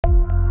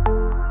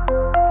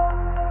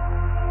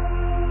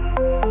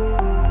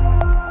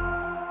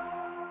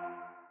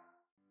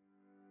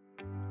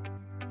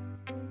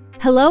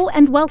Hello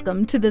and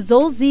welcome to the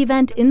ZOLL Z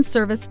Vent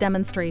in-service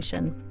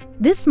demonstration.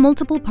 This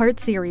multiple-part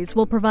series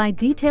will provide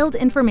detailed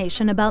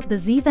information about the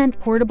Z Vent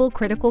portable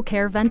critical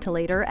care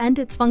ventilator and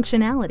its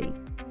functionality.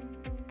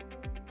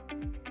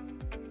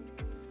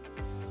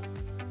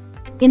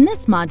 In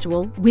this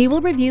module, we will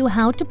review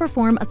how to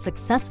perform a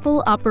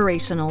successful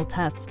operational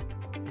test.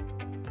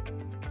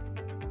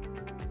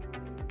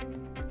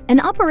 An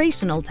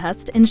operational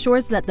test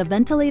ensures that the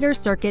ventilator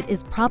circuit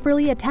is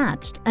properly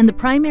attached and the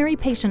primary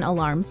patient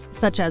alarms,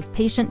 such as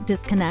patient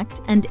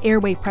disconnect and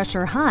airway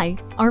pressure high,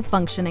 are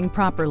functioning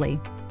properly.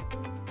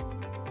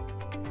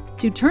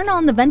 To turn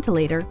on the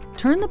ventilator,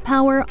 turn the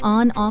power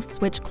on-off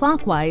switch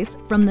clockwise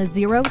from the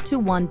 0 to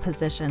 1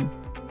 position.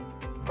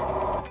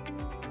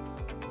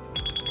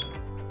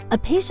 A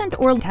patient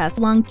or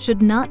test lung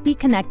should not be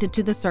connected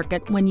to the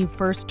circuit when you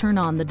first turn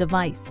on the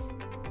device.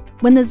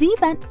 When the Z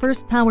Vent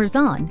first powers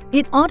on,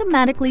 it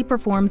automatically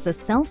performs a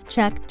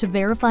self-check to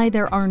verify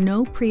there are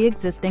no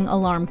pre-existing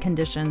alarm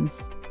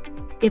conditions.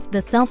 If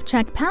the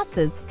self-check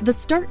passes, the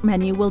Start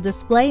menu will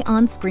display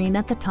on screen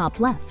at the top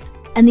left,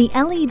 and the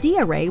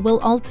LED array will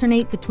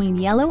alternate between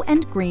yellow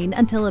and green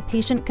until a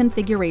patient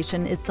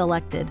configuration is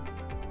selected.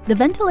 The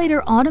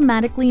ventilator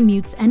automatically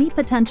mutes any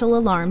potential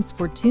alarms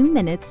for 2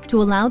 minutes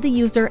to allow the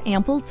user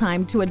ample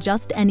time to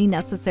adjust any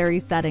necessary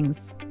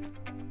settings.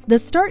 The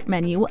Start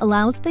menu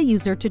allows the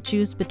user to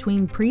choose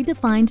between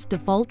predefined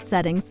default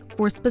settings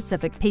for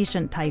specific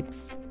patient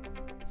types.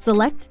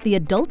 Select the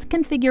Adult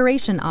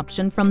Configuration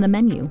option from the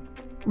menu.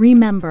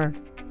 Remember,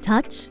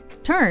 touch,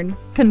 turn,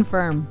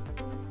 confirm.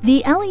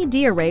 The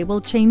LED array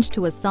will change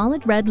to a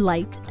solid red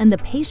light and the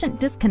patient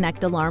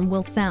disconnect alarm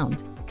will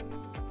sound.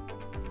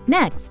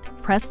 Next,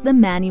 press the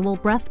manual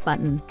breath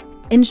button.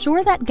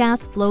 Ensure that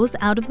gas flows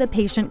out of the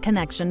patient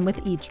connection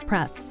with each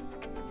press.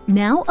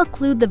 Now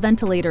occlude the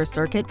ventilator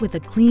circuit with a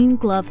clean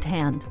gloved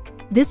hand.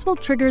 This will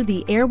trigger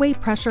the airway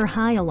pressure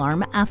high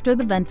alarm after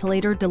the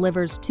ventilator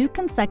delivers 2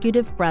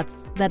 consecutive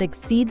breaths that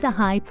exceed the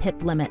high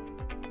PIP limit.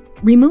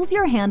 Remove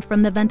your hand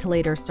from the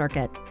ventilator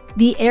circuit.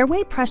 The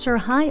airway pressure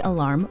high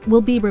alarm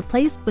will be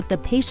replaced with the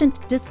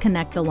patient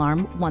disconnect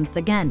alarm once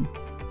again.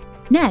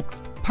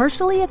 Next,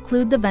 partially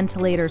occlude the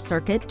ventilator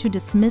circuit to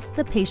dismiss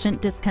the patient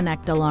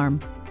disconnect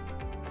alarm.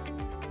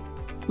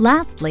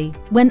 Lastly,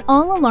 when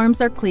all alarms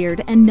are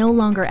cleared and no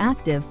longer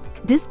active,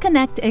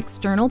 disconnect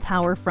external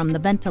power from the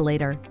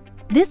ventilator.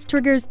 This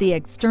triggers the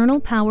external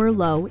power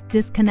low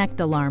disconnect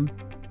alarm.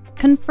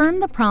 Confirm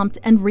the prompt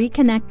and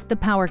reconnect the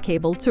power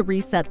cable to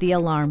reset the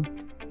alarm.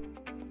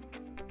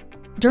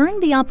 During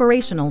the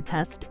operational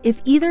test,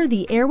 if either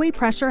the airway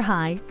pressure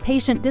high,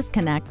 patient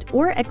disconnect,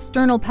 or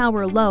external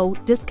power low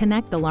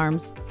disconnect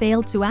alarms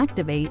fail to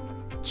activate,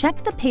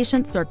 check the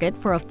patient circuit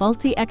for a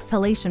faulty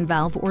exhalation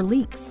valve or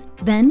leaks.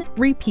 Then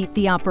repeat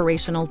the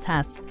operational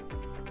test.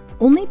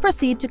 Only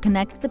proceed to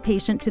connect the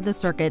patient to the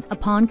circuit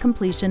upon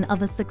completion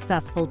of a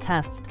successful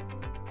test.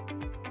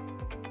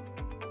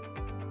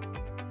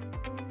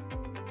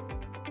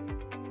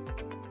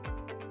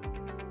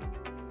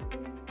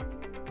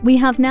 We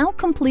have now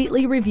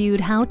completely reviewed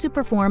how to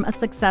perform a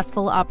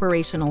successful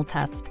operational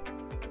test.